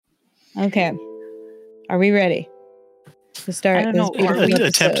Okay. Are we ready to start this beautiful episode?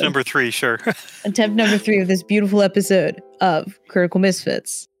 Attempt number 3, sure. Attempt number 3 of this beautiful episode of Critical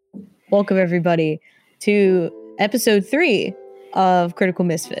Misfits. Welcome, everybody, to episode 3 of Critical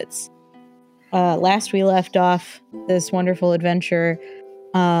Misfits. Last we left off this wonderful adventure.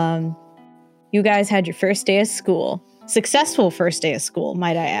 You guys had your first day of school. Successful first day of school,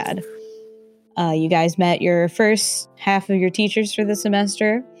 might I add. You guys met your first half of your teachers for the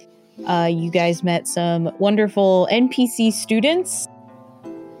semester. You guys met some wonderful NPC students.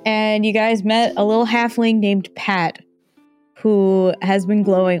 And you guys met a little halfling named Pat, who has been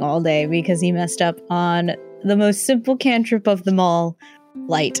glowing all day because he messed up on the most simple cantrip of them all,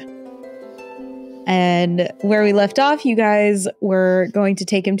 light. And where we left off, you guys were going to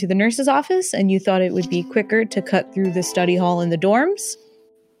take him to the nurse's office, and you thought it would be quicker to cut through the study hall in the dorms,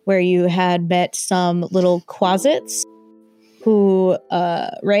 where you had met some little Quasits, who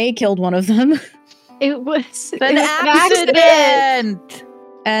Ray killed one of them. It was an accident!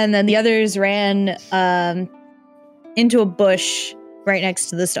 And then the others ran into a bush right next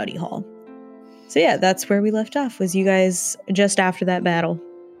to the study hall. So yeah, that's where we left off, was you guys just after that battle.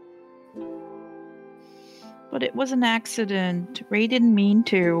 But it was an accident. Ray didn't mean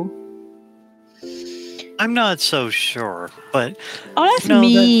to. I'm not so sure, but... Oh, that's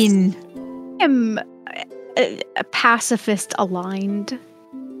mean. I'm a pacifist aligned.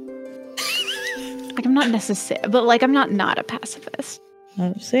 Like, I'm not necessarily, but like, I'm not a pacifist.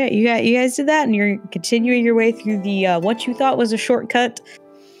 So yeah, you guys did that, and you're continuing your way through the what you thought was a shortcut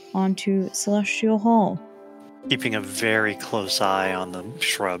onto Celestial Hall. Keeping a very close eye on the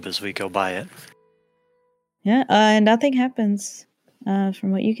shrub as we go by it. Yeah, and nothing happens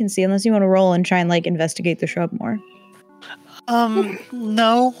from what you can see, unless you want to roll and try and like investigate the shrub more.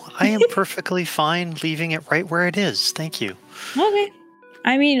 No, I am perfectly fine leaving it right where it is. Thank you. Okay.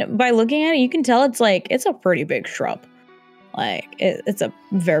 I mean, by looking at it, you can tell it's a pretty big shrub. Like, it's a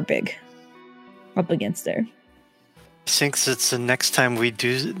very big up against there. I think that the next time we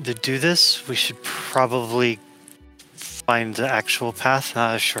do this, we should probably find the actual path,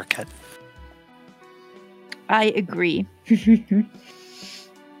 not a shortcut. I agree.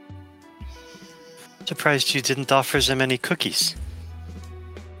 Surprised you didn't offer them any cookies.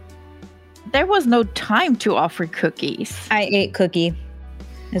 There was no time to offer cookies. I ate cookie,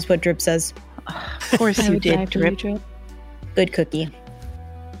 is what Drip says. Of course you did, Drip. Good cookie.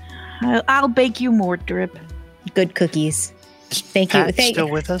 I'll bake you more, Drip. Good cookies. Thank Pat you. Still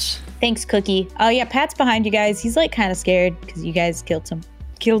with us? Thanks, Cookie. Oh yeah, Pat's behind you guys. He's like kind of scared because you guys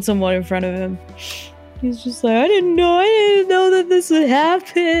killed someone in front of him. He's just like, I didn't know that this would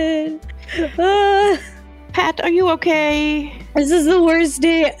happen. Pat, are you okay? This is the worst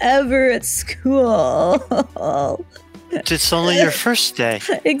day ever at school. It's only your first day.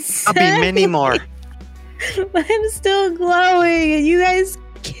 Exactly. I'll be many more. I'm still glowing, and you guys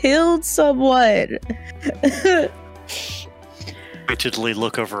killed someone. Rigidly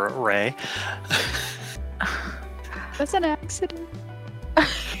look over at Ray. That's an accident.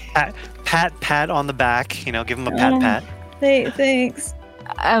 Pat on the back. Give him a pat. Thanks.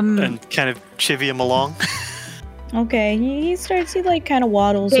 And kind of chivvy him along. Okay, he kind of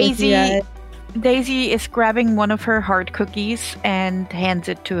waddles with you guys. Daisy is grabbing one of her heart cookies and hands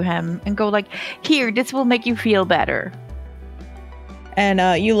it to him and go like, here, this will make you feel better.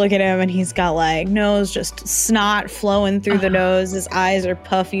 And you look at him and he's got like nose, just snot flowing through the nose. His eyes are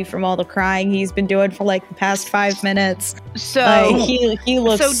puffy from all the crying he's been doing for like the past 5 minutes. So he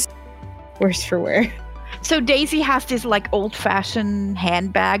looks worse for wear. So Daisy has this like old-fashioned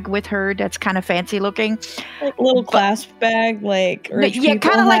handbag with her that's kind of fancy looking, like little clasp bag, like rich people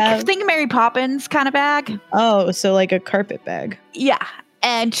kind of have. like think Mary Poppins kind of bag. Oh, so like a carpet bag. Yeah,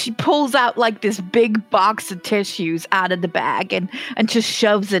 and she pulls out like this big box of tissues out of the bag and just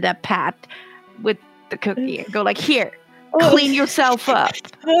shoves it at Pat with the cookie and go like, here, clean yourself up.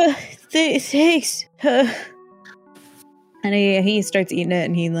 Thanks. And he starts eating it,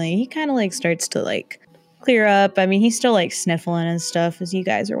 and he kind of like starts to like clear up. I mean, he's still like sniffling and stuff as you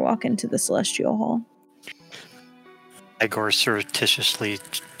guys are walking to the Celestial Hall. Igor surreptitiously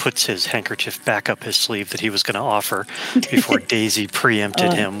puts his handkerchief back up his sleeve that he was going to offer before Daisy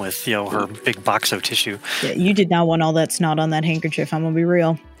preempted him with, her big box of tissue. Yeah, you did not want all that snot on that handkerchief. I'm gonna be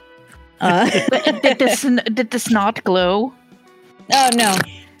real. Did the snot glow? Oh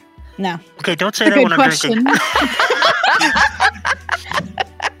no. Okay, don't say that when I'm drinking.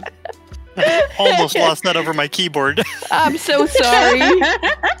 Almost lost that over my keyboard. I'm so sorry.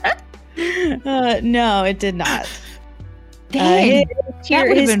 No, it did not. Dang. That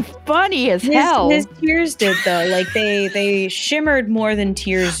would have been funny as hell. His tears did though. Like they shimmered more than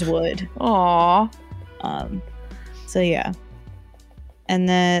tears would. Aw. So yeah. And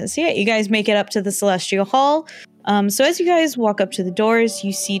then you guys make it up to the Celestial Hall. So as you guys walk up to the doors,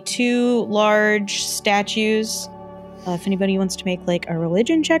 you see two large statues. If anybody wants to make like a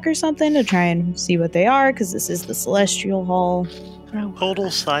religion check or something to try and see what they are, because this is the Celestial Hall.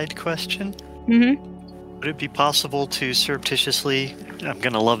 Total side question. Mm-hmm. Would it be possible to surreptitiously, I'm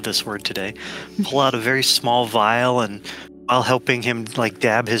going to love this word today, pull out a very small vial and while helping him like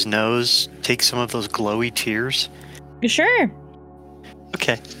dab his nose, take some of those glowy tears? Sure.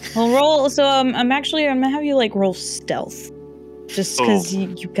 Okay. Well, roll. So I'm gonna have you like roll stealth, just because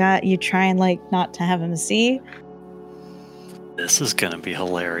you try and like not to have him see. This is gonna be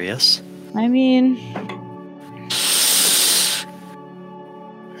hilarious. I mean,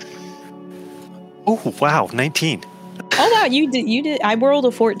 oh wow, 19. oh wow, you did. I rolled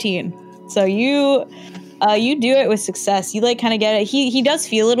a 14, so you do it with success. You like kind of get it. He does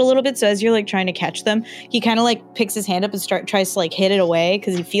feel it a little bit. So as you're like trying to catch them, he kind of like picks his hand up and tries to like hit it away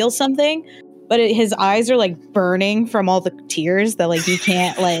because he feels something. But his eyes are like burning from all the tears that like he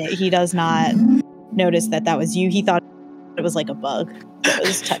can't he does not notice that was you. He thought it was like a bug that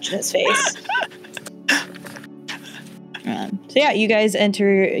was touching his face. So yeah, you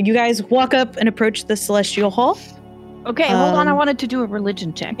guys walk up and approach the Celestial Hall. Okay, hold on. I wanted to do a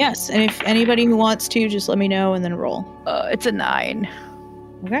religion check. Yes, and if anybody who wants to, just let me know and then roll. It's a 9.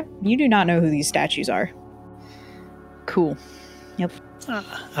 Okay. You do not know who these statues are. Cool. Yep.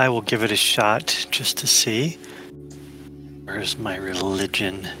 I will give it a shot just to see. Where's my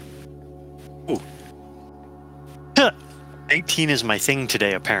religion? Ooh. 18 is my thing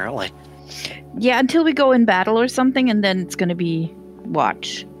today, apparently. Yeah, until we go in battle or something, and then it's going to be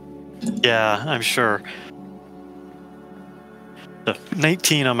watch. Yeah, I'm sure. So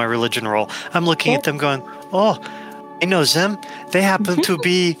 19 on my religion roll. I'm looking at them going, oh, I know them. They happen to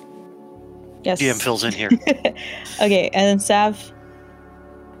be... Yes. GM fills in here. Okay, and then Sav.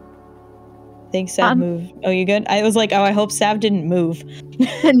 I think Sav moved. Oh, you good? I was like, I hope Sav didn't move.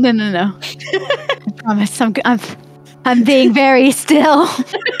 No. I promise. I'm being very still.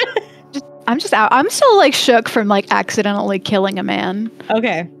 I'm just out. I'm still like shook from like accidentally killing a man.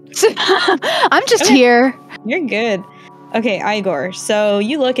 Okay. I'm just here. You're good. Okay, Igor. So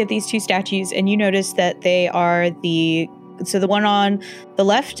you look at these two statues and you notice that they are the one on the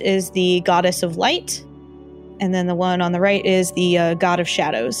left is the goddess of light, and then the one on the right is the god of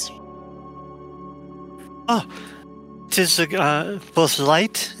shadows. Oh, it is both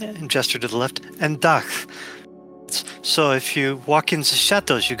light, and gesture to the left, and dark. So if you walk in the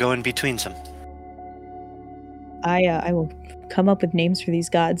shadows, you go in between them. I will come up with names for these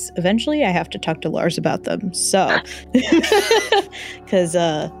gods. Eventually, I have to talk to Lars about them. So, because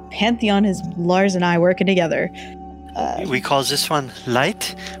Pantheon is Lars and I working together. We call this one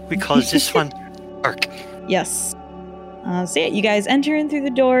light. We call this one dark. Yes. So yeah, you guys enter in through the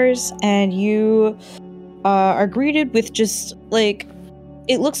doors, and you are greeted with just like,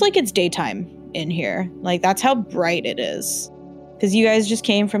 it looks like it's daytime in here. Like that's how bright it is. Because you guys just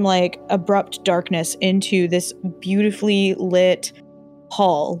came from like abrupt darkness into this beautifully lit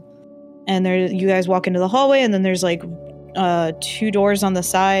hall. And you guys walk into the hallway, and then there's like 2 doors on the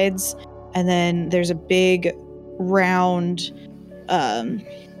sides, and then there's a big round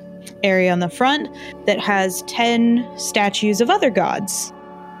area on the front that has 10 statues of other gods.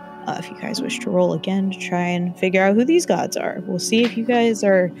 If you guys wish to roll again to try and figure out who these gods are, we'll see if you guys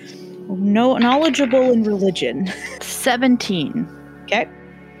are knowledgeable in religion. 17. Okay.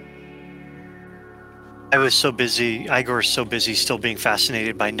 Igor's so busy still being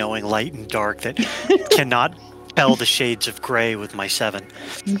fascinated by knowing light and dark that cannot tell the shades of gray with my 7.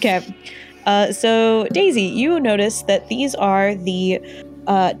 Okay. So, Daisy, you notice that these are the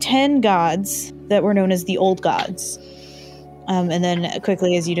 10 gods that were known as the old gods. And then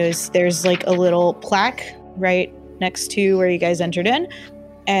quickly, as you notice, there's like a little plaque right next to where you guys entered in.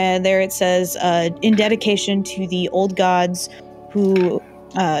 And there it says, in dedication to the old gods who,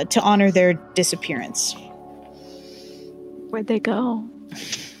 to honor their disappearance. Where'd they go?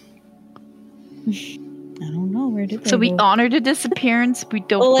 I don't know. Where did they So we go? honor the disappearance. We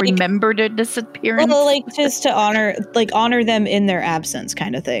don't remember the disappearance. Well, like just to honor them in their absence,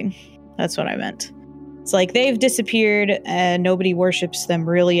 kind of thing. That's what I meant. It's like they've disappeared and nobody worships them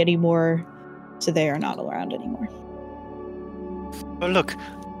really anymore, so they are not around anymore. Oh look,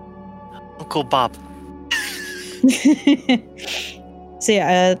 Uncle Bob. So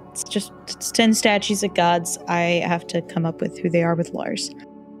yeah, it's 10 statues of gods. I have to come up with who they are with Lars.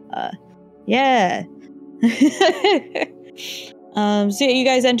 Yeah. So you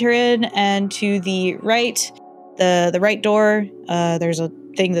guys enter in, and to the right, the right door, there's a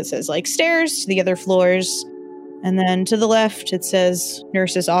thing that says like stairs to the other floors, and then to the left it says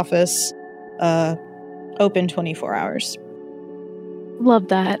nurse's office, open 24 hours. Love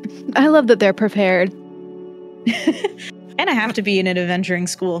that. I love that they're prepared. And I have to be in an adventuring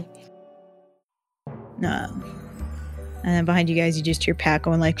school. No. And then behind you guys, you just hear Pat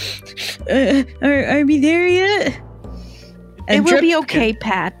going like, are we there yet? And It will be okay,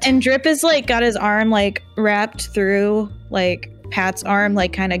 Pat. And Drip is like got his arm like wrapped through like Pat's arm,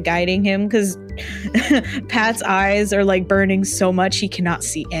 like kind of guiding him because Pat's eyes are like burning so much he cannot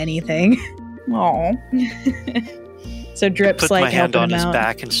see anything. Aw. So Drip's Put like my hand helping on him his out.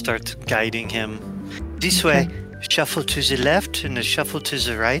 back and start guiding him. This way. Shuffle to the left and a shuffle to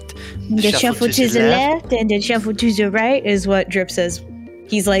the right. The shuffle to the left and the shuffle to the right is what Drip says.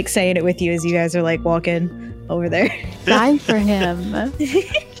 He's like saying it with you as you guys are like walking over there. Die for him.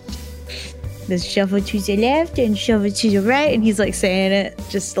 The shuffle to the left and shuffle to the right, and he's like saying it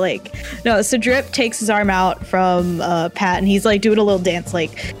just like no. So Drip takes his arm out from Pat, and he's like doing a little dance,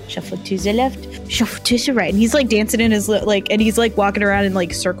 like shuffle to the left, shuffle to the right, and he's like dancing in his and he's like walking around in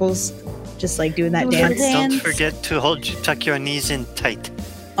like circles, just like doing that dance. Don't forget to tuck your knees in tight.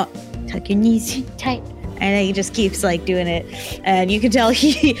 Tuck your knees in tight. And then he just keeps like doing it, and you can tell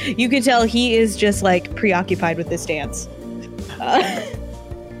he is just like preoccupied with this dance.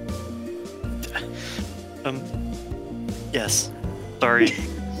 Yes. Sorry.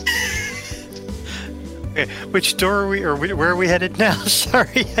 Okay, which door are we, or where are we headed now?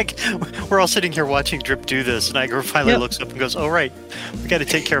 Sorry, we're all sitting here watching Drip do this, and Igor finally looks up and goes, "Oh right, we got to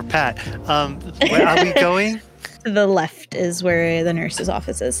take care of Pat." Where are we going? To the left is where the nurse's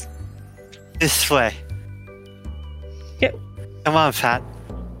office is. This way. Yep. Come on, Pat.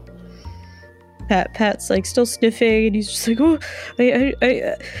 Pat's like still sniffing, and he's just like, "Oh,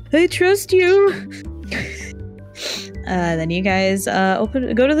 I trust you." Then you guys go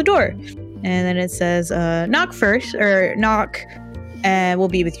to the door, and then it says knock first, or knock, and we'll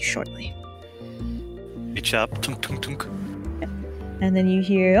be with you shortly. Reach up, tunk tunk tunk. And then you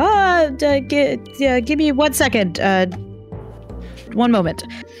hear, give me 1 second, 1 moment.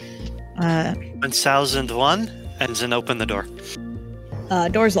 1001, and then open the door.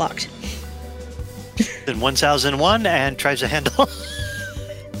 Door's locked. Then 1001, and tries a handle.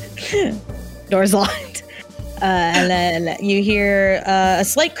 Door's locked. And then you hear a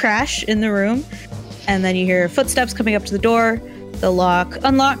slight crash in the room, and then you hear footsteps coming up to the door. The lock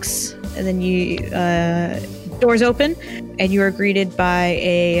unlocks, and then doors open, and you are greeted by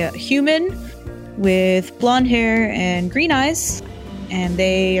a human with blonde hair and green eyes, and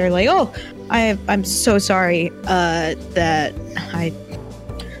they are like, "Oh, I'm so sorry that I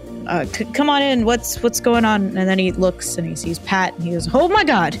come on in. What's going on?" And then he looks and he sees Pat, and he goes, "Oh my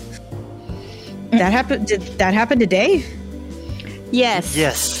God, that happened! Did that happen today?" Yes.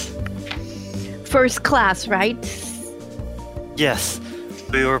 Yes. First class, right? Yes.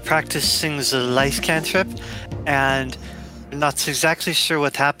 We were practicing the light cantrip, and I'm not exactly sure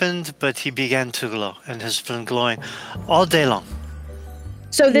what happened, but he began to glow, and has been glowing all day long.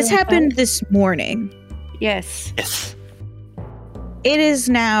 So this happened this morning. Yes. Yes. It is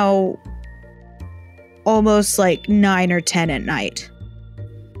now almost like 9 or 10 at night.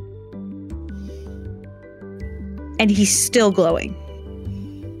 And he's still glowing.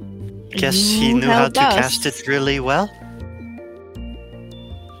 Guess he knew how to cast it really well.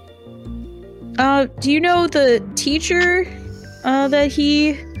 Do you know the teacher that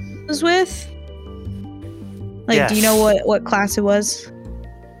he was with? Like, Yes. Do you know what class it was?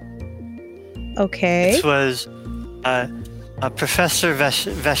 Okay. It was Professor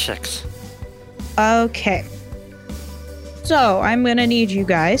Veshix. Okay. So, I'm gonna need you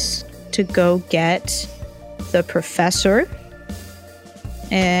guys to go get the professor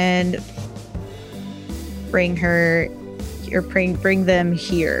and bring them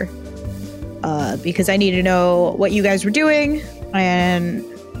here. Because I need to know what you guys were doing and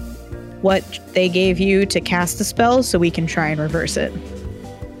what they gave you to cast the spell so we can try and reverse it.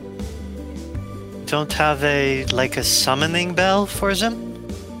 Don't have a summoning bell for them?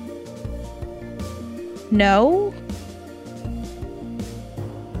 No.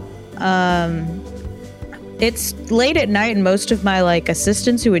 It's late at night and most of my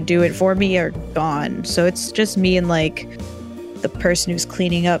assistants who would do it for me are gone. So it's just me and the person who's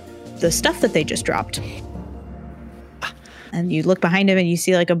cleaning up the stuff that they just dropped. And you look behind him and you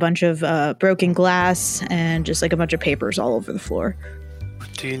see a bunch of broken glass and just a bunch of papers all over the floor.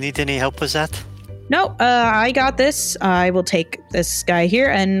 Do you need any help with that? No, I got this. I will take this guy here.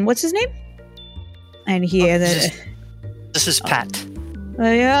 And what's his name? And This is Pat.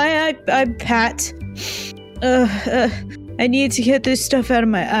 I'm Pat. I need to get this stuff out of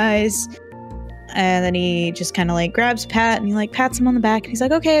my eyes. And then he just kind of like grabs Pat and he like pats him on the back. And he's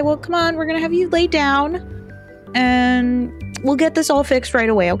like, okay, well, come on. We're going to have you lay down and we'll get this all fixed right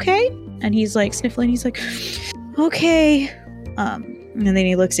away. Okay. And he's like sniffling. He's like, okay. And then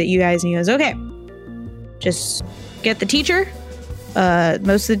he looks at you guys and he goes, okay, just get the teacher.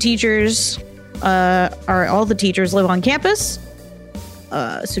 Most of the teachers all the teachers live on campus.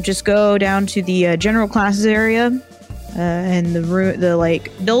 So just go down to the general classes area. And the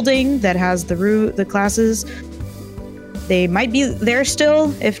like building that has the classes, they might be there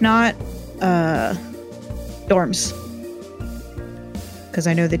still. If not, dorms. Because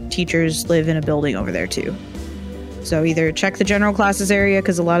I know the teachers live in a building over there too. So either check the general classes area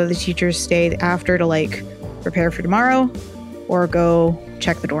because a lot of the teachers stay after to like prepare for tomorrow, or go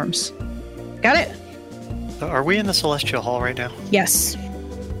check the dorms. Got it? Are we in the Celestial Hall right now? Yes.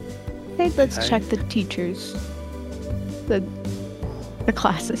 Hey, let's check the teachers. The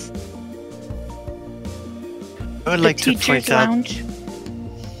classes. I would like to point lounge. out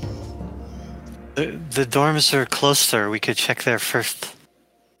the dorms are closer. We could check there first.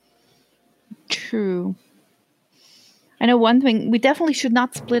 True. I know one thing. We definitely should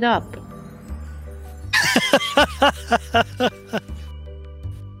not split up.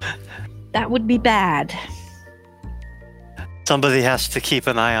 That would be bad. Somebody has to keep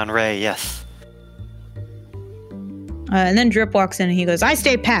an eye on Ray, yes. And then Drip walks in and he goes, I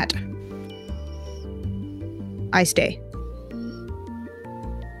stay Pat. I stay.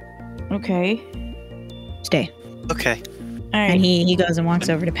 Okay. Stay. Okay. All right. And he goes and walks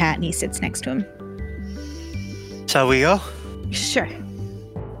over to Pat and he sits next to him. Shall we go? Sure.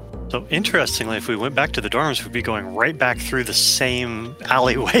 So interestingly, if we went back to the dorms, we'd be going right back through the same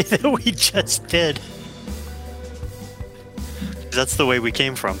alleyway that we just did. That's the way we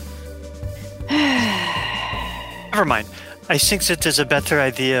came from. Never mind. I think that there's a better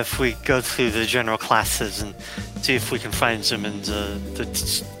idea if we go through the general classes and see if we can find them in the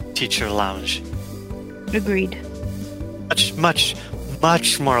teacher lounge. Agreed. Much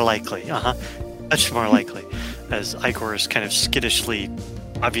more likely. Much more likely. As Igor is kind of skittishly,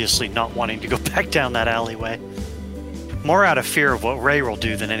 obviously not wanting to go back down that alleyway. More out of fear of what Ray will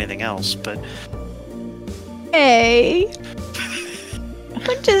do than anything else, but... Hey.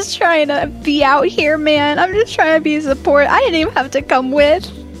 I'm just trying to be out here, man. I'm just trying to be a support. I didn't even have to come with.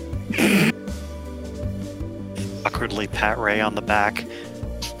 Awkwardly pat Ray on the back.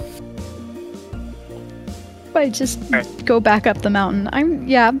 I just go back up the mountain.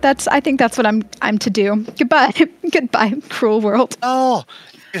 I think that's what I'm to do. Goodbye. Goodbye, cruel world. Oh,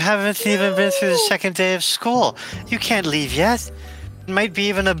 you haven't even been through the second day of school. You can't leave yet. It might be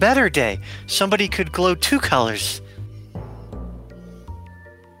even a better day. Somebody could glow 2 colors.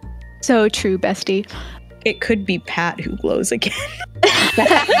 So true, bestie. It could be Pat who glows again.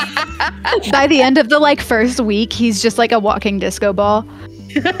 By the end of the first week, he's just like a walking disco ball.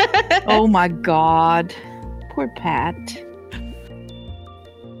 Oh my god. Poor Pat.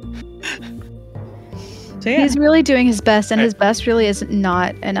 So yeah. He's really doing his best, and his best really is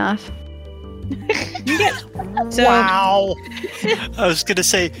not enough. So, wow. I was going to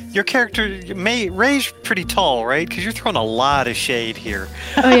say, your character, Ray's pretty tall, right? Because you're throwing a lot of shade here.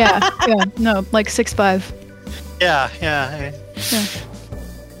 Oh, yeah. Yeah. No, 6'5". Yeah.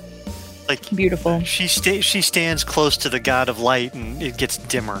 Beautiful. She stands close to the god of light, and it gets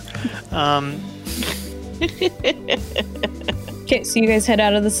dimmer. Okay, so you guys head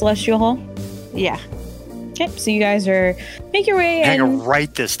out of the Celestial Hall? Yeah. Okay, so you guys make your way Hang and... her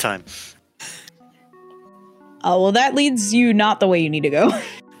right this time. Oh, well, that leads you not the way you need to go.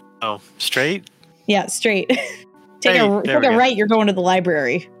 Oh, straight? Yeah, straight. Take a go. right, you're going to the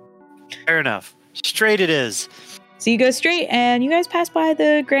library. Fair enough. Straight it is. So you go straight, and you guys pass by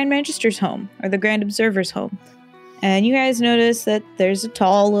the Grand Magister's home, or the Grand Observer's home. And you guys notice that there's a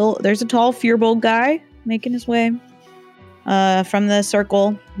tall Fearbold guy making his way from the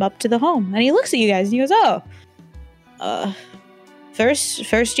circle up to the home. And he looks at you guys, and he goes,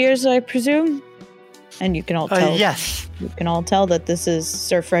 first years, I presume? And you can all tell. Yes. You can all tell that this is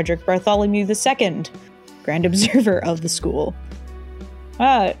Sir Frederick Bartholomew II, Grand Observer of the school.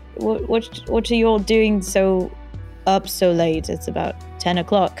 What are you all doing up so late? It's about 10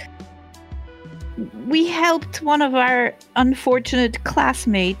 o'clock. We helped one of our unfortunate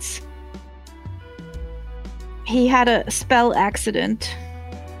classmates. He had a spell accident.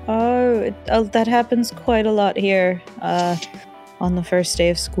 Oh, that happens quite a lot here on the first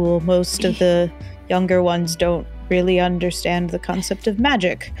day of school. Most of the younger ones don't really understand the concept of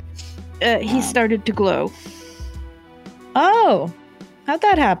magic. He started to glow. Oh, how'd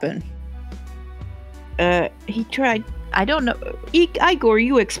that happen? He tried. I don't know. Igor,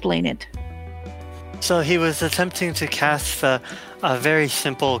 you explain it. So he was attempting to cast a very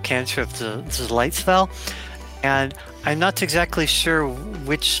simple cantrip, the light spell, and I'm not exactly sure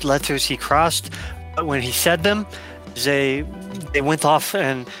which letters he crossed, but when he said them, they went off,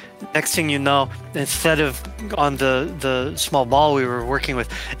 and next thing you know, instead of on the small ball we were working with,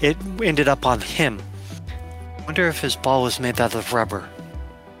 it ended up on him. I wonder if his ball was made out of rubber.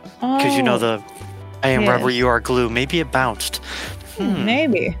 Because you know the I am rubber, you are glue. Maybe it bounced.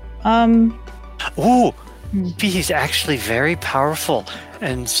 Maybe. Ooh, maybe he's actually very powerful,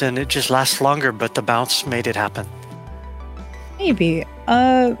 and then it just lasts longer, but the bounce made it happen. Maybe.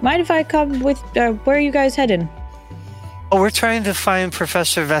 Mind if I come with, where are you guys heading? Oh, we're trying to find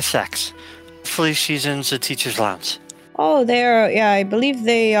Professor Vessex. Hopefully she's in the teacher's lounge. Oh, I believe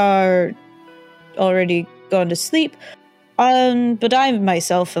they are already gone to sleep. But I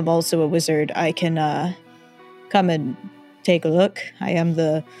myself am also a wizard. I can, come and take a look. I am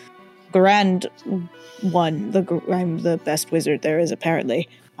the grand one. I'm the best wizard there is, apparently.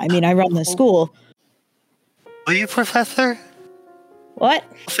 I mean, I run the school. Will you, Professor? What?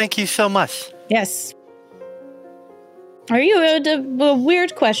 Thank you so much. Yes. Are you, a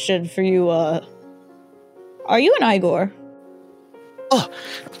weird question for you, are you an Igor? Oh,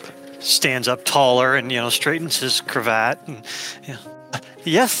 stands up taller and, straightens his cravat. And,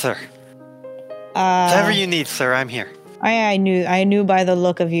 yes, sir. Whatever you need, sir, I'm here. I knew by the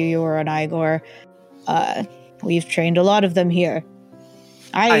look of you were an Igor. We've trained a lot of them here.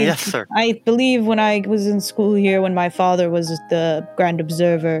 Yes, sir. I believe when I was in school here, when my father was the Grand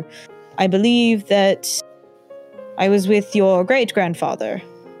Observer, I believe that I was with your great-grandfather.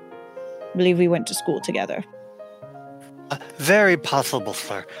 I believe we went to school together. Very possible,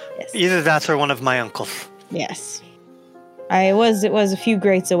 sir. Yes. Either that or one of my uncles. Yes. It was a few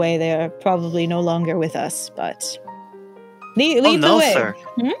greats away. They're probably no longer with us, but lead the way. Sir.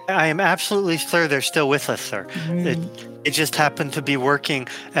 I am absolutely sure they're still with us, sir. It just happened to be working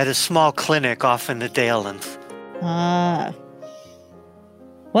at a small clinic off in the Dalelands.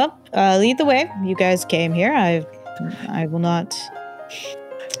 Well, lead the way. You guys came here. I will not.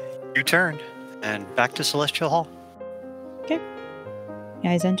 You turned and back to Celestial Hall. Okay. You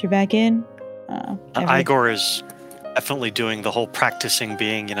guys enter back in. Igor is definitely doing the whole practicing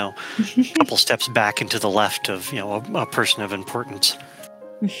being, a couple steps back into the left of, a person of importance.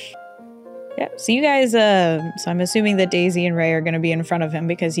 Yeah, so you guys, so I'm assuming that Daisy and Ray are going to be in front of him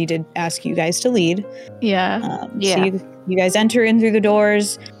because he did ask you guys to lead. Yeah. So you guys enter in through the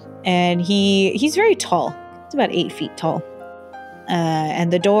doors, and he's very tall. It's about 8 feet tall.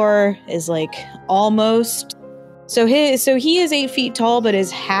 And the door is like almost, so he is 8 feet tall, but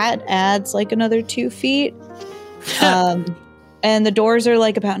his hat adds like another 2 feet. And the doors are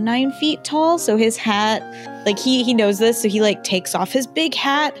like about 9 feet tall, so his hat, like he knows this, so he like takes off his big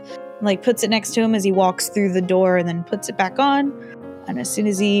hat, like puts it next to him as he walks through the door, and then puts it back on. And as soon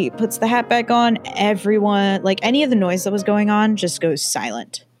as he puts the hat back on, everyone, like any of the noise that was going on, just goes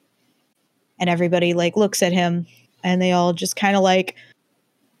silent. And everybody like looks at him, and they all just kind of like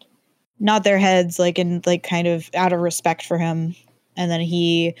nod their heads, like in like kind of out of respect for him. And then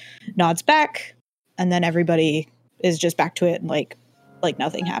he nods back, and then everybody is just back to it, like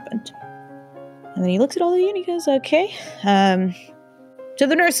nothing happened. And then he looks at all of you and he goes, "Okay, to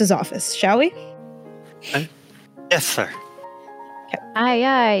the nurse's office, shall we?" Yes, sir. Aye,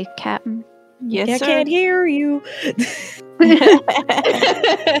 aye, Captain. Yes, I sir. can't hear you.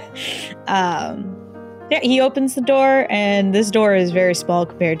 Yeah, he opens the door, and this door is very small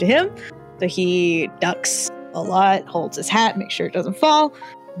compared to him. So he ducks a lot, holds his hat, makes sure it doesn't fall,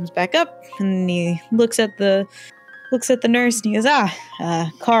 comes back up, and he looks at the nurse, and he goes,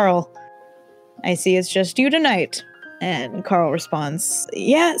 Carl, I see it's just you tonight." And Carl responds,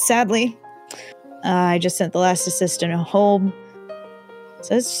 "Yeah, sadly. I just sent the last assistant home.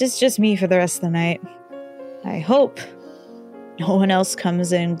 So it's just me for the rest of the night. I hope no one else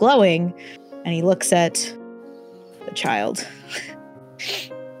comes in glowing." And he looks at the child.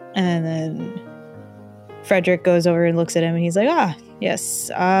 And then Frederick goes over and looks at him, and he's like,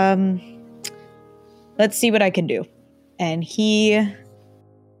 yes, let's see what I can do. And he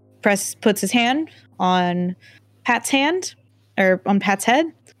puts his hand on Pat's hand, or on Pat's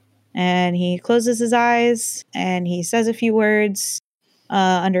head, and he closes his eyes, and he says a few words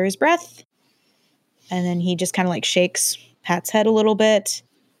under his breath, and then he just kind of like shakes Pat's head a little bit,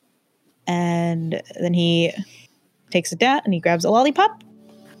 and then he takes it down, and he grabs a lollipop.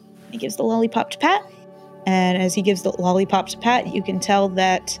 He gives the lollipop to Pat, and as he gives the lollipop to Pat, you can tell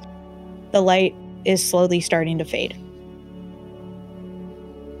that the light is slowly starting to fade.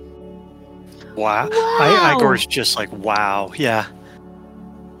 Wow. Wow. Igor's just like, wow. Yeah.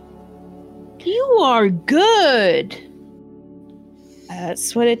 You are good.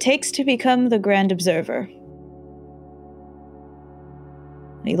 That's what it takes to become the Grand Observer.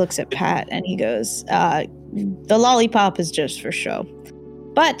 He looks at Pat and he goes, the lollipop is just for show.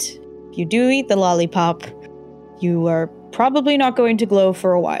 But if you do eat the lollipop, you are probably not going to glow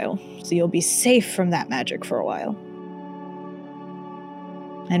for a while. So you'll be safe from that magic for a while.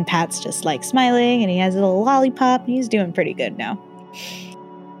 And Pat's just like smiling and he has a little lollipop and he's doing pretty good now.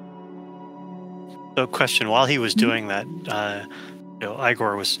 So, question: while he was doing that,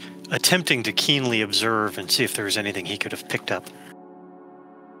 Igor was attempting to keenly observe and see if there was anything he could have picked up.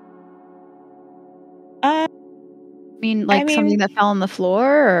 I mean, something that fell on the floor,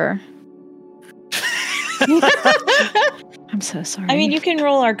 or? I'm so sorry. I mean, you can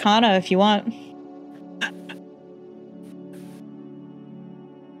roll Arcana if you want.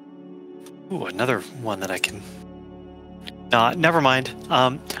 Ooh, another one that I can... never mind.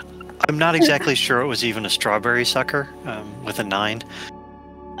 I'm not exactly sure it was even a strawberry sucker with a 9.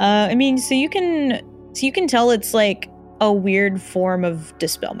 I mean, so you can tell it's like a weird form of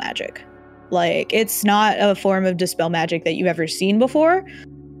dispel magic. Like, it's not a form of dispel magic that you've ever seen before,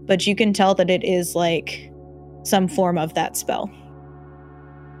 but you can tell that it is like some form of that spell.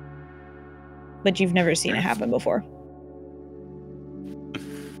 But you've never seen it happen before.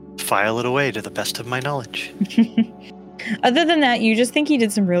 File it away to the best of my knowledge. Other than that, you just think he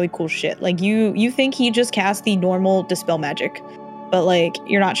did some really cool shit. Like, you think he just cast the normal dispel magic, but like,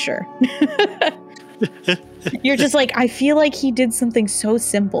 you're not sure. You're just like, I feel like he did something so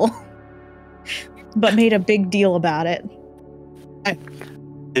simple, but made a big deal about it.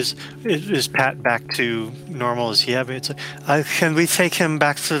 Is Pat back to normal? Is he happy? It's like, can we take him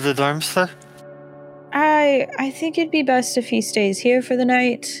back to the dorm, sir? I think it'd be best if he stays here for the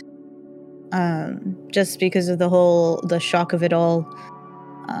night. Just because of the shock of it all.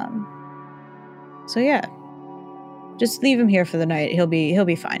 So yeah. Just leave him here for the night. He'll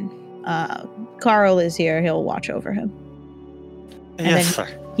be fine. Carl is here. He'll watch over him. And yes, then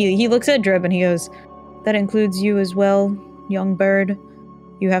sir. He looks at Drip and he goes, that includes you as well, young bird.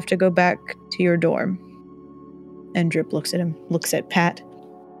 You have to go back to your dorm. And Drip looks at him, looks at Pat,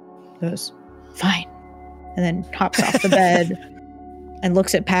 goes, fine. And then hops off the bed and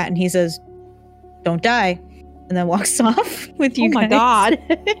looks at Pat and he says, don't die. And then walks off with you guys. Oh my god.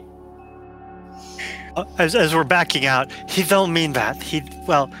 As we're backing out, he don't mean that.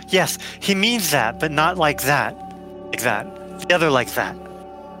 Yes, he means that, but not like that. Like that. The other like that.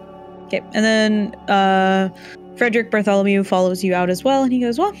 Okay, and then Frederick Bartholomew follows you out as well, and he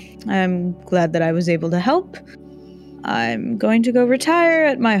goes, well, I'm glad that I was able to help. I'm going to go retire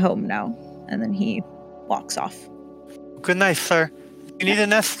at my home now. And then he walks off. Good night, sir. You need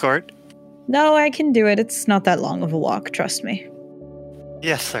an escort? No, I can do it. It's not that long of a walk, trust me.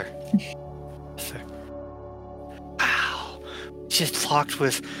 Yes, sir. Sir. Wow. Just talked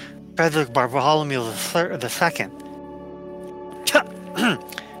with Frederick Bartholomew the second.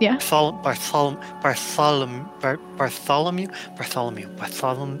 Yeah. Bartholomew.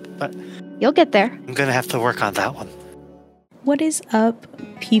 You'll get there. I'm gonna have to work on that one. What is up,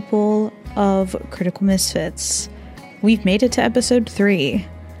 people of Critical Misfits? We've made it to episode 3.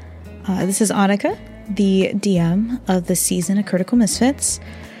 This is Annika, the DM of the season of Critical Misfits,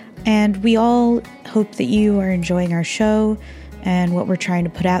 and we all hope that you are enjoying our show and what we're trying to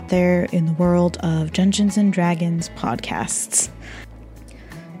put out there in the world of Dungeons & Dragons podcasts.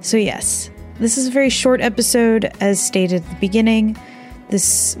 So yes, this is a very short episode, as stated at the beginning.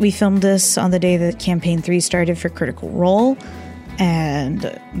 We filmed this on the day that Campaign 3 started for Critical Role,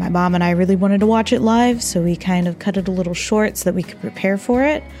 and my mom and I really wanted to watch it live, so we kind of cut it a little short so that we could prepare for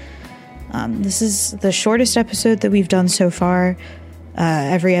it. This is the shortest episode that we've done so far.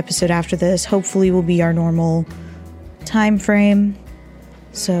 Every episode after this hopefully will be our normal time frame.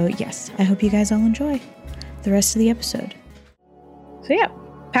 So yes, I hope you guys all enjoy the rest of the episode. So yeah,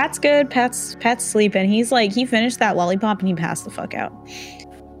 Pat's good. Pat's sleeping. He's like, he finished that lollipop and he passed the fuck out.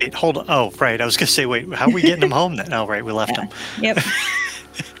 Wait, hold on. Oh, right. I was gonna say, wait, how are we getting him home then? Oh, right, we left him. Yep.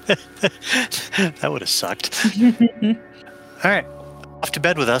 That would have sucked. All right. Off to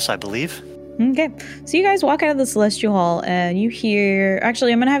bed with us, I believe. Okay. So you guys walk out of the Celestial Hall and you hear...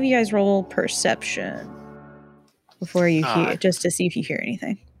 Actually, I'm going to have you guys roll Perception before you hear... Just to see if you hear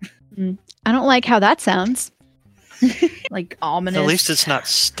anything. I don't like how that sounds. Like ominous. At least it's not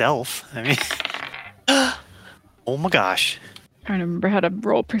stealth. I mean... Oh my gosh. Trying to remember how to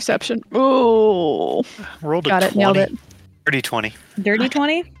roll Perception. Oh, Rolled a got 20. it. Nailed it. Dirty 20. Dirty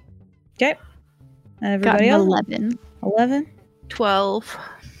 20? Okay. Got Everybody an else? 11. 11? 12.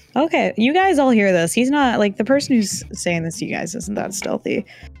 Okay, you guys all hear this. He's not like the person who's saying this to you guys isn't that stealthy.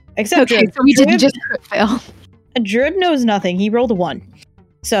 Except Okay, Drib. so we didn't Drib- just crit fail. Drib knows nothing. He rolled a 1.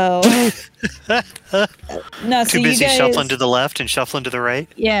 So no, so Too busy you guys, shuffling to the left and shuffling to the right.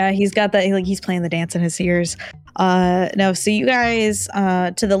 Yeah, he's got that. Like he's playing the dance in his ears. No, so you guys,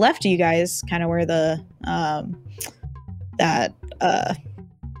 to the left of you guys, kind of where the that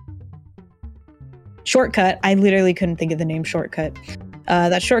shortcut. I literally couldn't think of the name shortcut.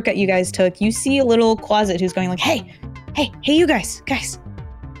 That shortcut you guys took. You see a little Quasit who's going like, hey, you guys, can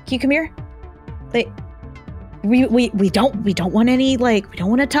you come here? Like, we don't want any we don't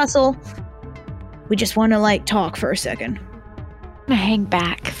want to tussle. We just want to talk for a second. I'm gonna hang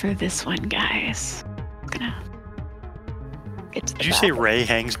back for this one, guys. I'm gonna get to the Did you back. say Ray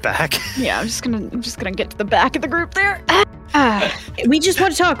hangs back? Yeah, I'm just gonna get to the back of the group there. We just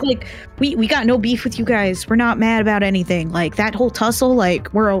want to talk. We got no beef with you guys. We're not mad about anything. That whole tussle,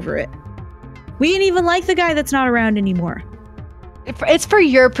 we're over it. We didn't even like the guy that's not around anymore. It's for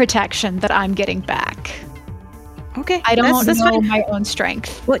your protection that I'm getting back. Okay, I don't that's know fine. my own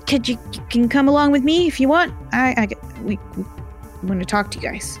strength. What you can come along with me if you want. We want to talk to you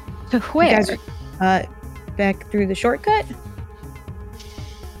guys. To where? You guys are, back through the shortcut.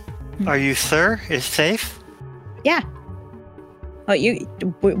 Are you sir? Is safe? Yeah. We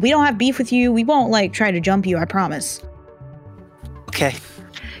don't have beef with you. We won't try to jump you. I promise. Okay.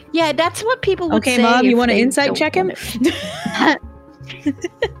 Yeah, that's what people would say. Okay, Mom, you if want to they insight don't check him? want it.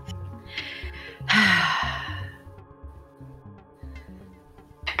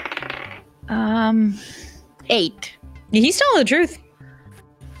 8. He's telling the truth.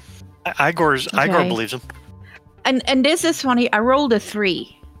 Igor Okay. believes him. And this is funny. I rolled a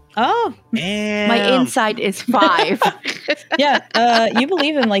 3. Oh, Damn. My insight is 5. yeah. You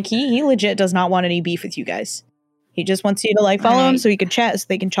believe him. He legit does not want any beef with you guys. He just wants you to follow him Alright. so he can chat, so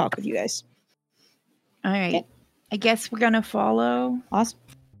they can talk with you guys. All right. Yeah. I guess we're gonna follow. Awesome.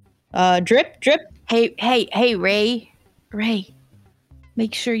 Drip. Hey, Ray. Ray,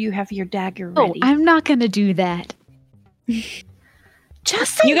 make sure you have your dagger Oh, ready. I'm not gonna do that.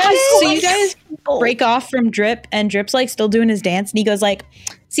 Just in You guys, case. so you guys break off from Drip, and Drip's still doing his dance, and he goes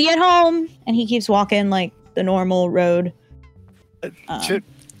 "See you at home," and he keeps walking the normal road. Drip.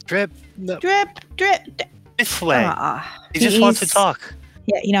 No, Drip. this way. Ah. He just wants to he's- talk.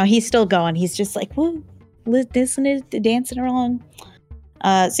 Yeah, he's still going. He's just woo, listening to dancing along.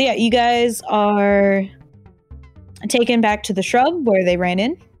 So yeah, you guys are taken back to the shrub where they ran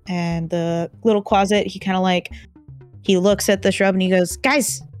in, and the little Quasit, he kind of he looks at the shrub and he goes,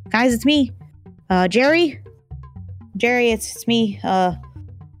 guys, it's me, Jerry, it's me,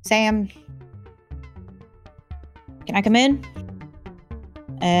 Sam, can I come in?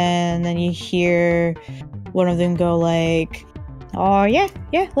 And then you hear one of them go oh yeah,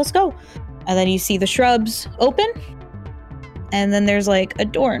 let's go. And then you see the shrubs open, and then there's a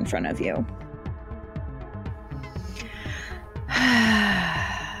door in front of you.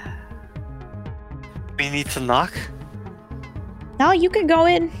 We need to knock. No, you can go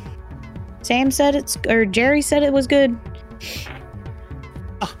in. Sam said Jerry said it was good.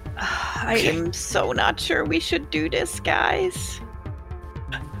 I am so not sure we should do this, guys.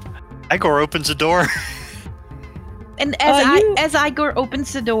 Igor opens the door. And as Igor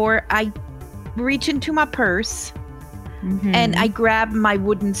opens the door, I reach into my purse and I grab my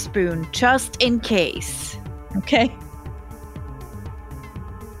wooden spoon just in case. Okay.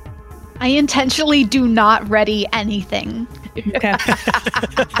 I intentionally do not ready anything. Okay.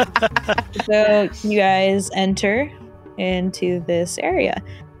 So you guys enter into this area,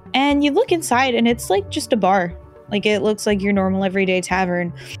 and you look inside, and it's just a bar. It looks like your normal everyday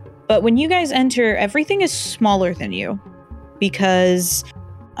tavern. But when you guys enter, everything is smaller than you, because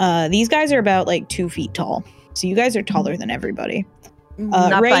these guys are about 2 feet tall. So you guys are taller than everybody.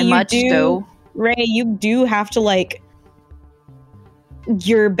 Not Ray, by you much, though. Ray, you do have to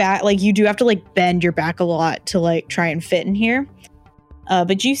your back, you do have to bend your back a lot to try and fit in here.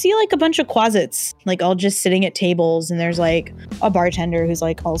 But you see a bunch of Quasits all just sitting at tables, and there's a bartender who's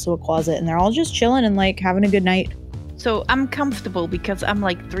also a Quasit, and they're all just chilling and having a good night. So I'm comfortable because I'm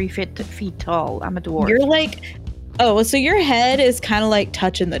 3 feet tall. I'm a dwarf. You're so your head is kind of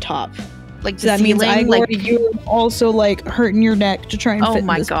touching the top. Like So the that means ceiling, you're also hurting your neck to try and fit oh in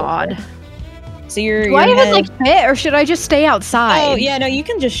my this god. bar. So your Do I head, even fit, or should I just stay outside? oh yeah, no, you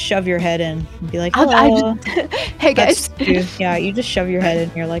can just shove your head in and be like, I hello. Hey That's guys. you. Yeah, you just shove your head in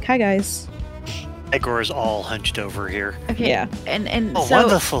and you're like, hi guys. Igor is all hunched over here. Okay. Yeah. And Oh, so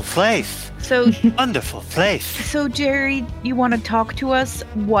wonderful place. so Wonderful place. so Jerry, you want to talk to us?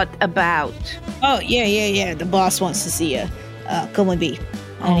 What about? Oh yeah. The boss wants to see you. Come with me.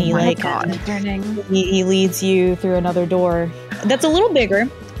 And he my like God. he leads you through another door that's a little bigger.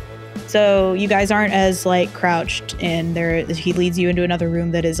 So you guys aren't as like crouched in there. He leads you into another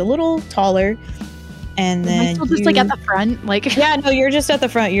room that is a little taller. And Am I then still just like at the front? Like, yeah, no, you're just at the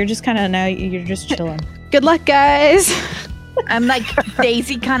front. You're just kind of now you're just chilling. good luck, guys. I'm like,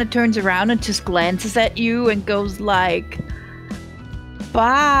 Daisy kind of turns around and just glances at you and goes like,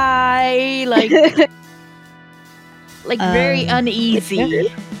 bye. Like very uneasy.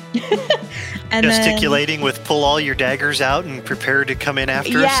 And Gesticulating with pull all your daggers out and prepare to come in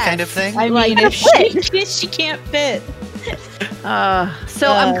after us Yes. kind of thing. I mean, if she can't fit. So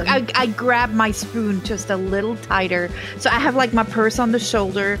I grab my spoon just a little tighter. So I have like my purse on the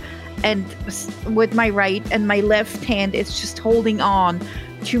shoulder, and with my right and my left hand is just holding on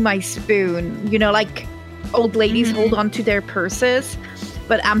to my spoon. You know, like old ladies hold on to their purses,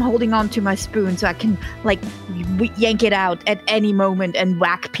 but I'm holding on to my spoon so I can like yank it out at any moment and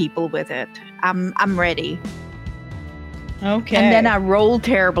whack people with it. I'm ready. Okay. And then I roll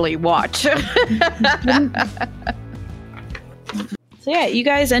terribly. Watch. So yeah, you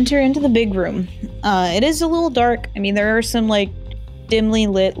guys enter into the big room. It is a little dark. I mean, there are some like dimly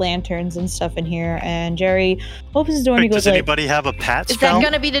lit lanterns and stuff in here. And Jerry opens the door and he goes Does anybody have a Pat Is spell? that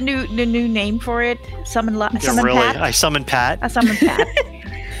gonna be the new name for it? Summon Yeah, summon really? Pat? I summon Pat. I summon Pat.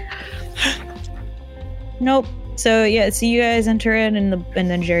 Nope. So yeah, so you guys enter in, and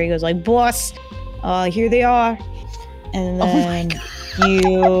then Jerry goes like, "Boss, here they are," and then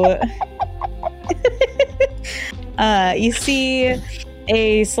you see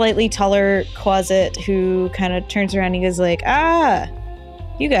a slightly taller Quasit who kind of turns around and he goes like,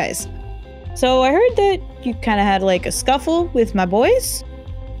 you guys. So I heard that you kind of had like a scuffle with my boys.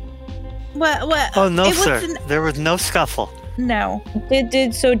 What? Oh no, it sir. wasn't- There was no scuffle. No.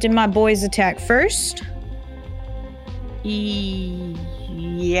 Did my boys attack first?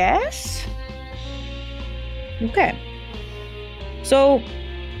 Yes. Okay. So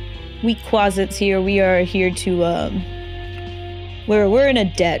we Quasits here, we are here to we're in a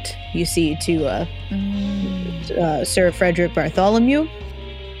debt, you see, to Sir Frederick Bartholomew.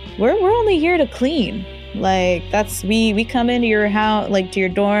 We're only here to clean. Like that's we come into your house, like to your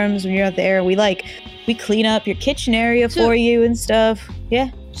dorms when you're out there. We clean up your kitchen area for you and stuff. Yeah.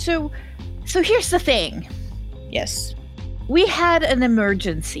 So here's the thing. Yes. We had an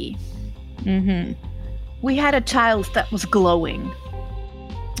emergency. Mm-hmm. We had a child that was glowing.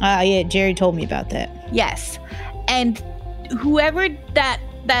 Yeah, Jerry told me about that. Yes. And whoever that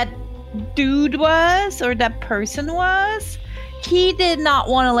dude was, or that person was, he did not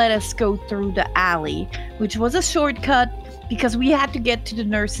want to let us go through the alley, which was a shortcut because we had to get to the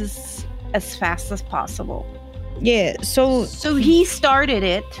nurses as fast as possible. Yeah, so he started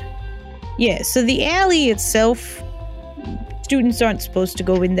it. yeah, so the alley itself, students aren't supposed to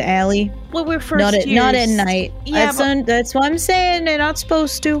go in the alley. Well, we're first Not at years. night. Yeah, That's what I'm saying. They're not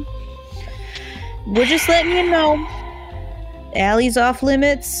supposed to. We're just letting you know. The alley's off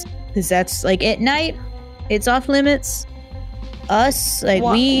limits. Because that's like at night, it's off limits. Us, like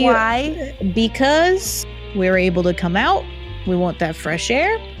Why? because we're able to come out. We want that fresh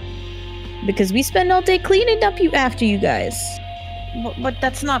air. Because we spend all day cleaning up after you guys. But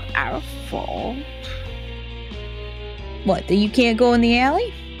that's not our fault. What, that you can't go in the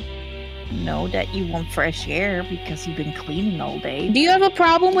alley? Know that you want fresh air because you've been cleaning all day. Do you have a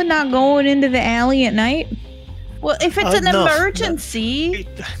problem with not going into the alley at night? Well, if it's an No. emergency,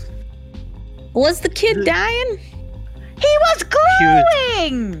 Was the kid dying? he was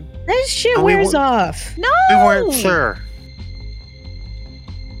glowing. That shit Oh, we wears won't- off. No, We weren't sure.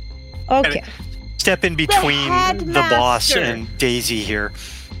 Okay. Step in between the boss headmaster. and Daisy here.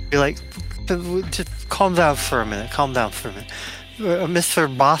 Be like, just calm down for a minute.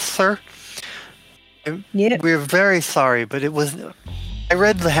 Mr. Boss, sir? Yeah. We're very sorry, but it was... I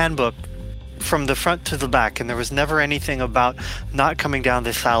read the handbook from the front to the back, and there was never anything about not coming down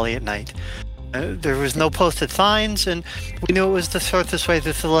this alley at night. There was no posted signs, and we knew it was the shortest way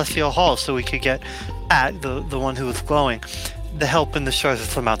to Celestial Hall, so we could get Pat, the one who was glowing, the help in the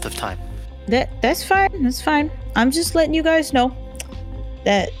shortest amount of time. That's fine. That's fine. I'm just letting you guys know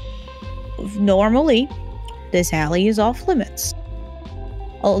that normally this alley is off limits.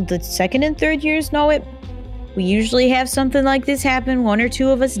 Oh, the second and third years know it. We usually have something like this happen. One or two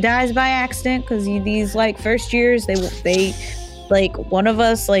of us dies by accident because these like first years, they like one of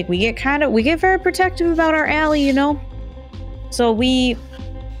us, like we get very protective about our alley, you know. So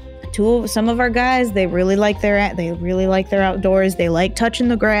some of our guys, they really like their outdoors. They like touching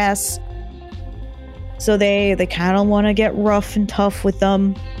the grass. So they kind of want to get rough and tough with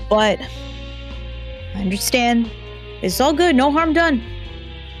them. But I understand. It's all good. No harm done.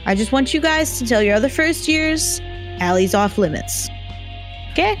 I just want you guys to tell your other first years, Allie's off limits.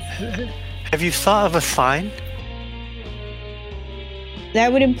 Okay? Have you thought of a sign?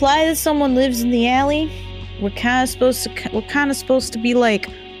 That would imply that someone lives in the alley. We're kind of supposed to be like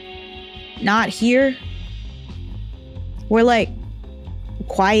not here. We're like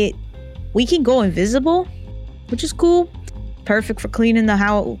quiet. We can go invisible, which is cool. Perfect for cleaning the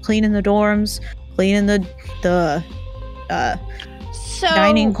house, cleaning the dorms, cleaning the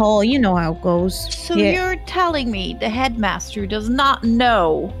dining hall. You know how it goes. So you're telling me the headmaster does not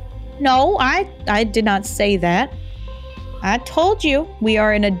know? No, I did not say that. I told you we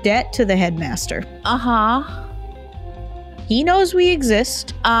are in a debt to the headmaster. Uh-huh. He knows we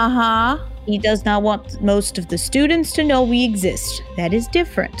exist. Uh-huh. He does not want most of the students to know we exist. That is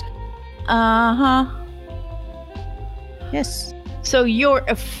different. Uh-huh. Yes. So you're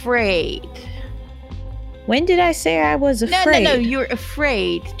afraid. When did I say I was afraid? No, you're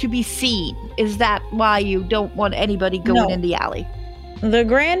afraid to be seen. Is that why you don't want anybody going in the alley? The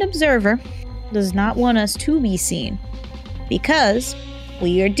Grand Observer does not want us to be seen. Because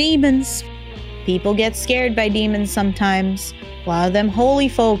we are demons. People get scared by demons sometimes. A lot of them holy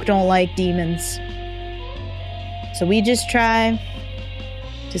folk don't like demons. So we just try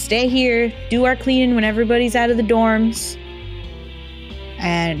to stay here, do our cleaning when everybody's out of the dorms,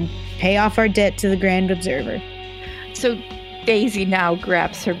 and pay off our debt to the Grand Observer. So Daisy now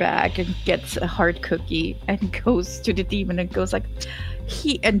grabs her bag and gets a hard cookie and goes to the demon and goes like,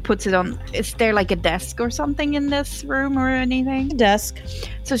 and puts it on. Is there like a desk or something in this room or anything? Desk.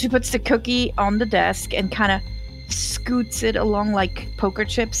 So she puts the cookie on the desk and kind of scoots it along like poker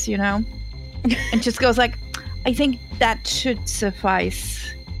chips, you know? And just goes like, I think that should suffice.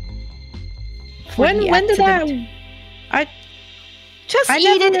 When did that... Just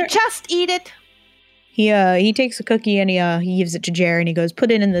eat it. He takes a cookie and he gives it to Jer and he goes,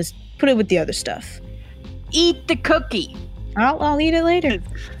 put it with the other stuff. Eat the cookie. I'll eat it later.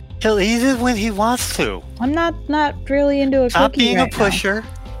 He'll eat it when he wants to. I'm not really into a Stop cookie being right a pusher.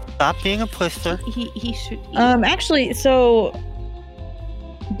 Stop being a pusher. He should eat. Actually, so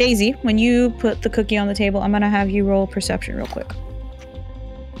Daisy, when you put the cookie on the table, I'm gonna have you roll perception real quick.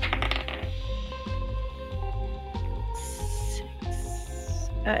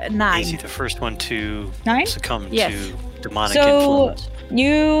 9. Easy, the first one to 9? succumb Yes. to demonic So influence.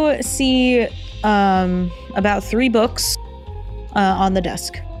 you see about 3 books on the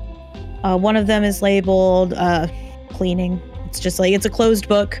desk. One of them is labeled cleaning. It's just like, it's a closed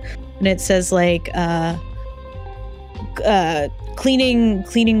book and it says like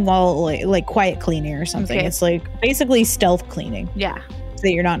cleaning while like quiet cleaning or something. Okay. It's like basically stealth cleaning Yeah. so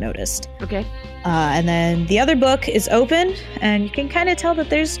that you're not noticed. Okay. And then the other book is open, and you can kind of tell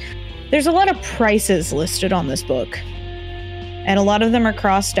that there's a lot of prices listed on this book, and a lot of them are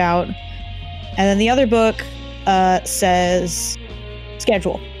crossed out. And then the other book says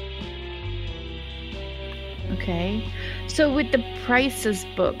schedule. Okay. So with the prices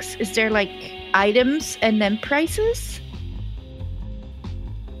books, is there like items and then prices?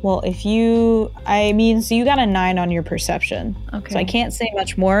 Well, so you got a 9 on your perception. Okay. So I can't say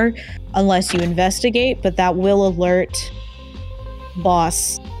much more unless you investigate, but that will alert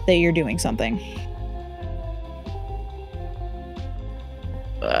boss that you're doing something.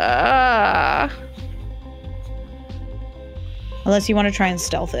 Unless you want to try and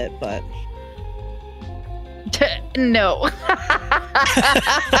stealth it, but... No.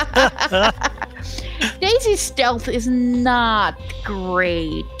 Daisy's stealth is not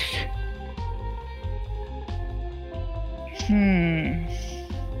great.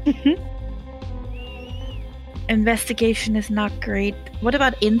 Investigation is not great. What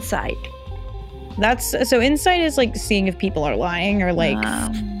about insight? So insight is like seeing if people are lying or like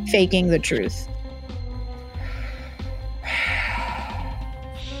faking the truth.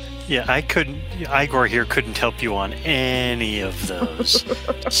 Yeah, Igor here couldn't help you on any of those.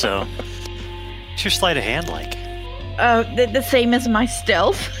 So, what's your sleight of hand like? The same as my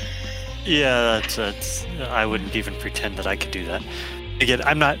stealth. Yeah, that's I wouldn't even pretend that I could do that. Again,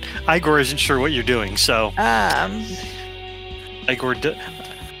 Igor isn't sure what you're doing, so... Igor,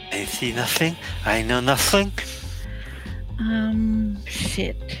 I see nothing. I know nothing.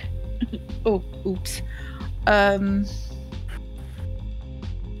 Shit. Oh, oops.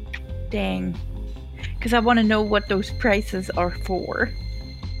 Dang. Because I want to know what those prices are for.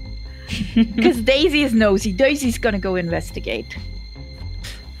 Because Daisy is nosy. Daisy's gonna go investigate.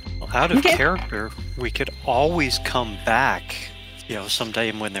 Well, out of character, we could always come back,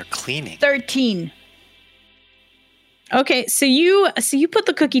 someday when they're cleaning. 13. Okay, so you put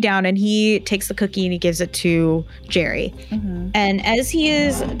the cookie down, and he takes the cookie and he gives it to Jerry. Mm-hmm. And as he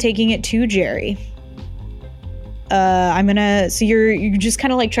is taking it to Jerry, I'm gonna. So you just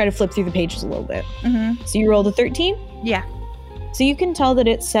kind of like try to flip through the pages a little bit. Mm-hmm. So you rolled a 13. Yeah. So you can tell that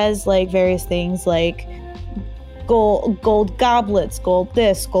it says like various things like gold goblets, gold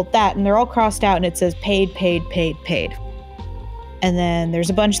this, gold that, and they're all crossed out, and it says paid, paid, paid, paid. And then there's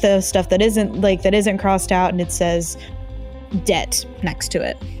a bunch of stuff that isn't crossed out, and it says debt next to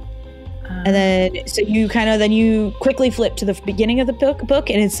it. And then so you quickly flip to the beginning of the book,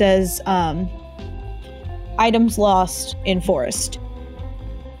 and it says items lost in forest.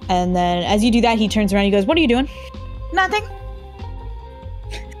 And then as you do that, he turns around, he goes, "What are you doing?" Nothing.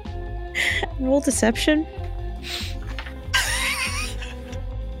 Roll deception.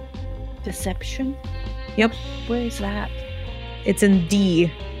 Deception? Yep. Where is that? It's in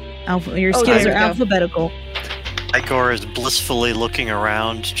D. Your skills there are we go. alphabetical. Igor is blissfully looking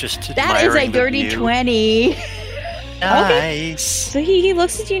around, just That is a admiring the dirty view. 20. Nice. So he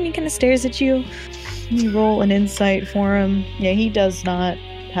looks at you and he kind of stares at you. You roll an insight for him. Yeah, he does not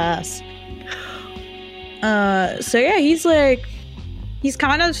pass. So yeah, he's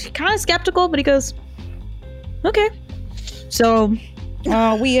kind of skeptical, but he goes, "Okay. So,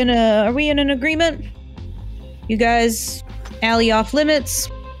 are we in an agreement? You guys alley off limits.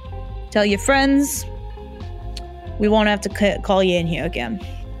 Tell your friends. We won't have to call you in here again.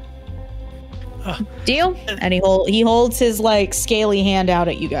 Deal?" And he holds his like scaly hand out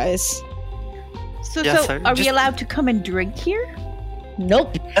at you guys. So, Yes, so sir. are we Just- allowed to come and drink here?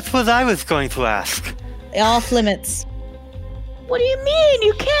 Nope. That's what I was going to ask. Off limits. What do you mean?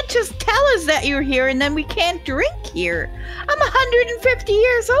 You can't just tell us that you're here and then we can't drink here. I'm 150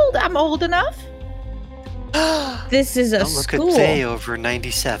 years old. I'm old enough. This is a Don't look school. a day over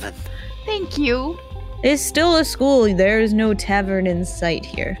 97. Thank you. It's still a school. There is no tavern in sight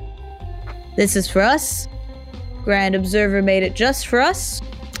here. This is for us. Grand Observer made it just for us.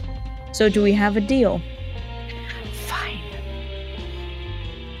 So do we have a deal? Fine.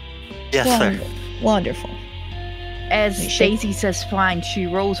 Yes, sir. Wonderful. As Wait, shake- Daisy says fine, she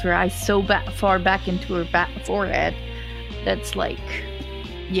rolls her eyes so far back into her forehead. That's like,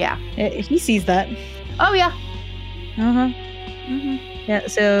 yeah. He sees that. Oh, yeah. Uh-huh. Mm-hmm. Yeah,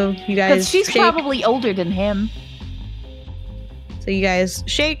 so you guys Because she's shake. probably older than him. So you guys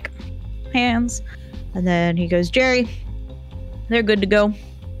shake hands. And then he goes, "Jerry, they're good to go."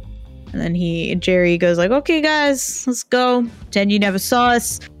 And then Jerry goes like, "Okay, guys, let's go. Pretend you never saw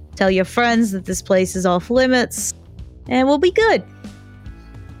us. Tell your friends that this place is off limits. And we'll be good."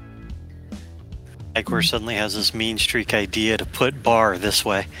 Igor suddenly has this mean streak idea to put bar this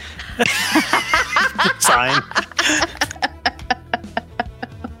way. Sign.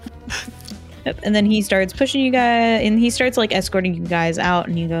 Yep. And then he starts pushing you guys, and he starts like escorting you guys out,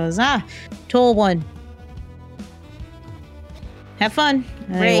 and he goes, "Toll one. Have fun."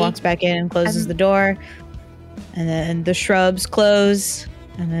 And then he Great. walks back in and closes the door. And then the shrubs close.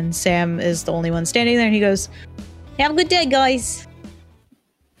 And then Sam is the only one standing there, and he goes, "Have a good day, guys."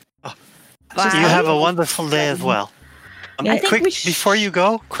 You have a wonderful day as well. Yeah, I think Quick, we before you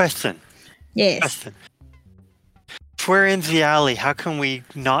go, question. Yes. Question. If we're in the alley, how can we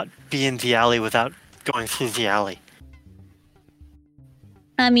not be in the alley without going through the alley?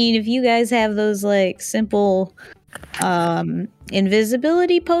 I mean, if you guys have those like simple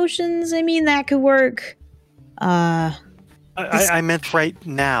invisibility potions, I mean that could work. I meant right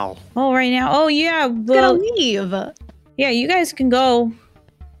now. Oh, right now. Oh, yeah. Well, leave. Yeah, you guys can go.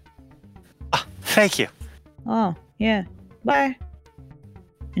 Thank you. Oh, yeah. Bye.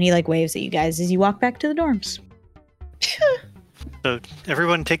 And he like waves at you guys as you walk back to the dorms. So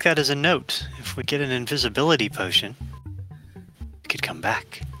everyone take that as a note. If we get an invisibility potion, we could come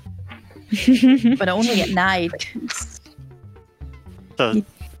back. But only at night. So,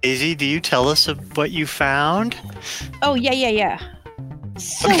 Daisy, do you tell us what you found? Oh, yeah.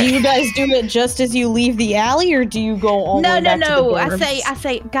 So, Do you guys do it just as you leave the alley, or do you go all the way back to the no. I dorms?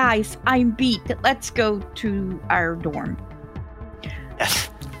 say, guys, I'm beat. Let's go to our dorm. Yes.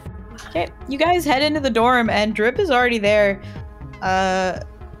 Okay, you guys head into the dorm, and Drip is already there.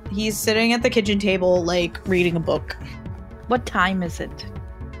 He's sitting at the kitchen table, like, reading a book. What time is it?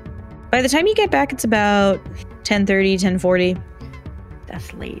 By the time you get back, it's about 10:30, 10:40.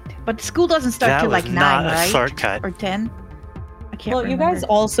 That's late. But school doesn't start That till was like 9, not a right? shortcut. Or 10? I can't Well, remember. you guys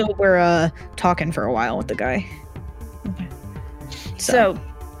also were talking for a while with the guy. Okay. So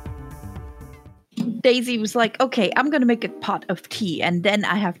Daisy was like, "Okay, I'm gonna make a pot of tea, and then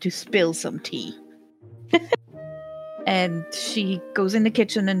I have to spill some tea." And she goes in the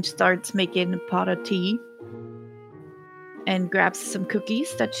kitchen and starts making a pot of tea. and grabs some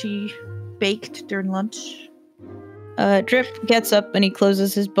cookies that she baked during lunch. Drip gets up and he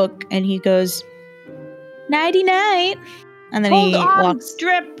closes his book and he goes, nighty night. And then Hold he on, walks.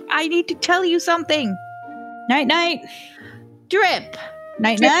 Drip. I need to tell you something. Night night. Drip.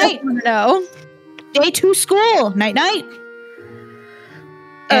 Night Drip night. doesn't wanna know. Day 2 school. Night night.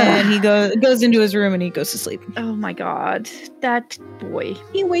 And he goes into his room and he goes to sleep. Oh my god. That boy.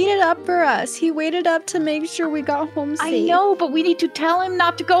 He waited up for us. He waited up to make sure we got home safe. I know, but we need to tell him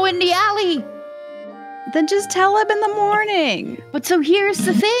not to go in the alley. Then just tell him in the morning. But so here's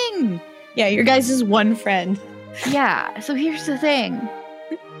the thing. Yeah, your guys' one friend. Yeah, so here's the thing.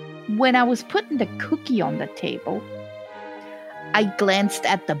 When I was putting the cookie on the table, I glanced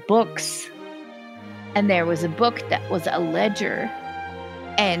at the books, and there was a book that was a ledger,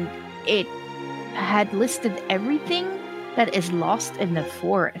 and it had listed everything that is lost in the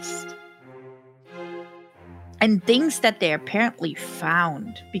forest. And things that they apparently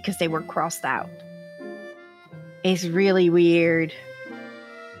found because they were crossed out. It's really weird.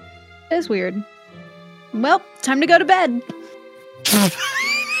 It is weird. Well, time to go to bed.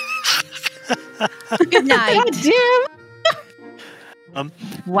 Good night.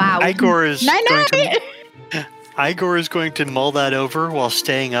 Wow. Igor is Night Igor is going to mull that over while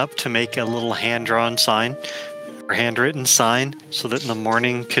staying up to make a little hand-drawn sign or handwritten sign so that in the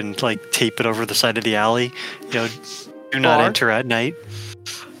morning can like tape it over the side of the alley. You know, do not Or- enter at night.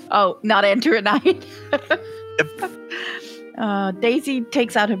 Oh, not enter at night. Yep. Daisy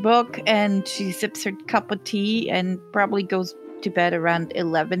takes out her book and she sips her cup of tea and probably goes to bed around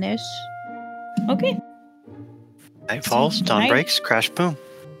 11-ish. Okay. Night falls, dawn Night. breaks, crash, boom.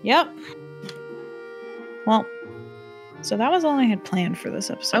 Yep. Well, so that was all I had planned for this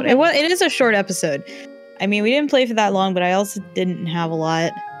episode. Okay. It is a short episode. I mean, we didn't play for that long, but I also didn't have a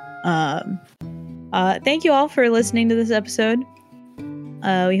lot. Thank you all for listening to this episode.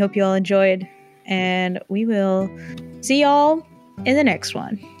 We hope you all enjoyed, and we will see y'all in the next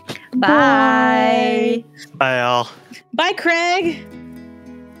one. Bye. Bye, all. Bye, Craig.